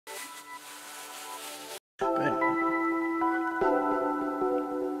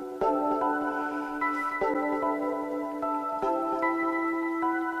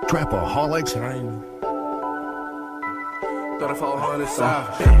Trapaholics. 3400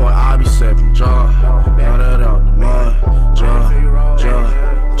 South. Boy, I be sipping jaw. Got it out the mud. Jaw.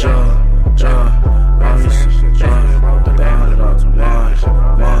 I be sipping jaw. Got it out the mud.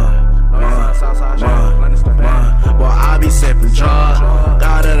 Boy, I be sipping jaw.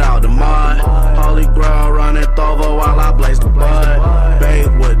 Got it out the mud. Holy grail running over while I blaze the bud.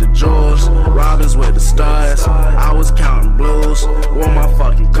 Babe with the jewels. Robins with the studs. I was counting blues with my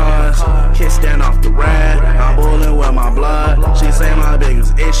fucking cuz. Kids stand off the rad. I'm bulling with my blood. She say my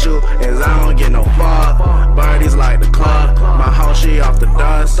biggest issue is I don't get no fuck. Birdies like the club. My hoe, she off the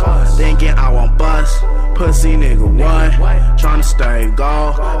dust. Thinking I won't bust. Pussy nigga, what? Tryna stay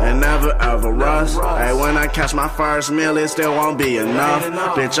gold and never ever rust. Hey, when I catch my first meal, it still won't be enough.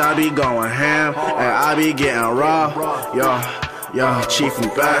 Bitch, I be going ham and I be getting raw. Yo, chief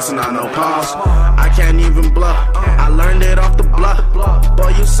and best and I know cost. I can't even bluff. I learned it off the bluff.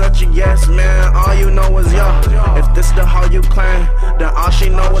 Boy, you such a yes man. All you know is yo. If this the hoe you claim, then all she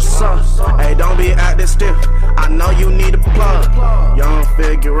know is up. Hey, don't be acting stiff. I know you need a plug. Young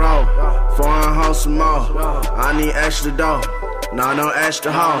figure out. Foreign house some more. I need extra dough. No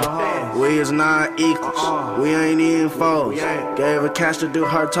extra hoe. We is not equals. We ain't even foes. Gave her cash to do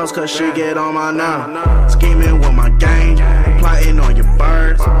her toast cause she get on my nerve. Scheming with my gang. Plotting on your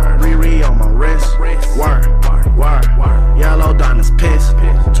birds. Riri on my wrist. Word. Yellow diamonds piss.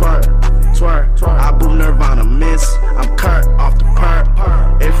 Twerk. I boot Nirvana miss. I'm Kurt off the perp.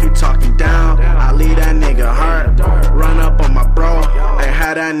 If you talking down, I leave that nigga hurt. Run up on my bro. Ain't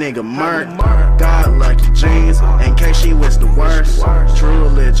had that nigga murked. God lucky jeans. In case she wish the worst. True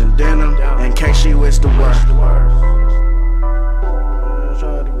religion denim. In case she wish the worst.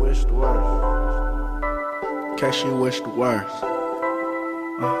 In case she wish the worst.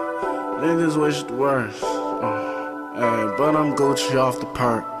 Niggas wish the worst. Hey, but I'm Gucci off the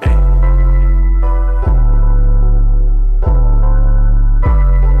perk.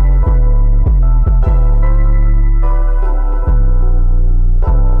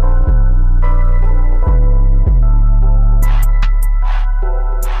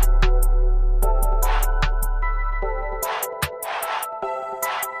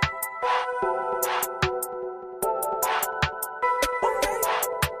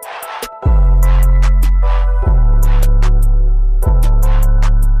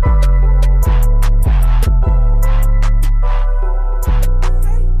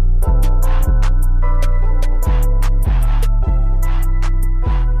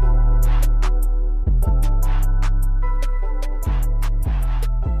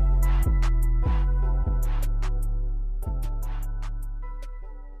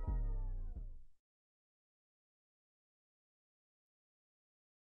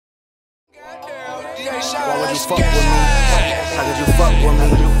 Why would you fuck with me? How could you fuck with me?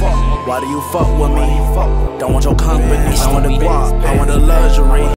 Why do you fuck with me? Don't want your company, I want the guap, I want the luxury.